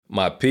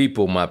My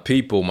people, my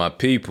people, my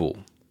people.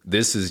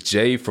 This is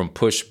Jay from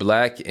Push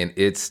Black, and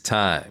it's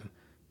time.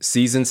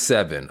 Season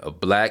 7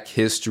 of Black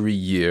History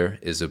Year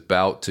is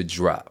about to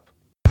drop.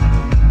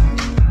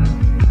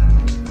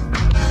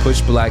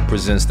 Push Black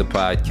presents the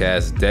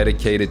podcast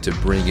dedicated to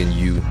bringing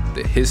you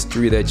the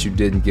history that you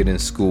didn't get in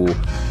school,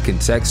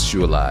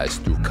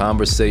 contextualized through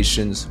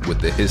conversations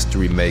with the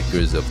history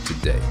makers of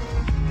today.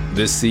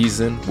 This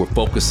season, we're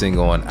focusing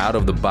on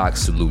out-of-the-box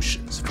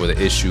solutions for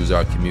the issues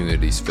our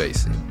community's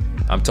facing.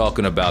 I'm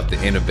talking about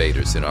the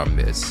innovators in our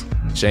midst,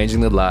 changing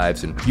the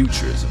lives and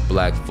futures of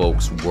Black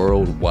folks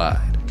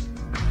worldwide.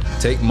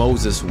 Take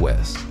Moses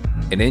West,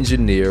 an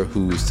engineer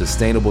whose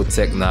sustainable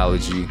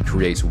technology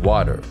creates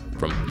water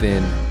from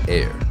thin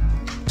air,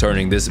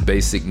 turning this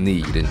basic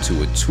need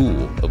into a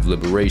tool of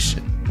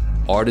liberation.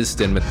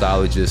 Artist and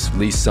mythologist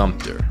Lee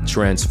Sumter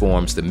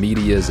transforms the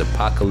media's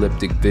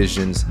apocalyptic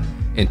visions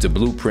into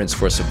blueprints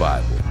for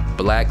survival.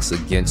 Blacks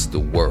against the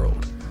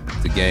world,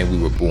 the game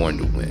we were born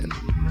to win.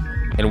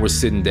 And we're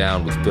sitting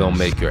down with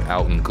filmmaker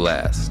Alton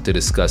Glass to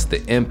discuss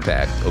the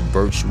impact of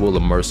virtual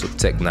immersive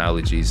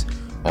technologies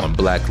on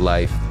Black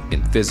life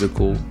in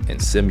physical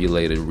and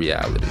simulated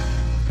reality.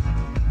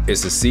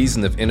 It's a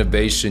season of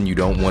innovation you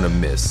don't want to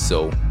miss,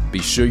 so be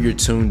sure you're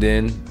tuned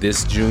in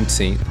this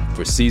Juneteenth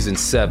for Season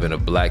 7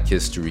 of Black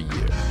History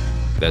Year.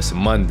 That's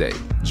Monday,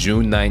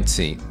 June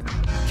 19th.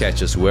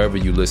 Catch us wherever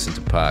you listen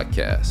to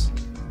podcasts.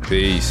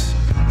 Peace.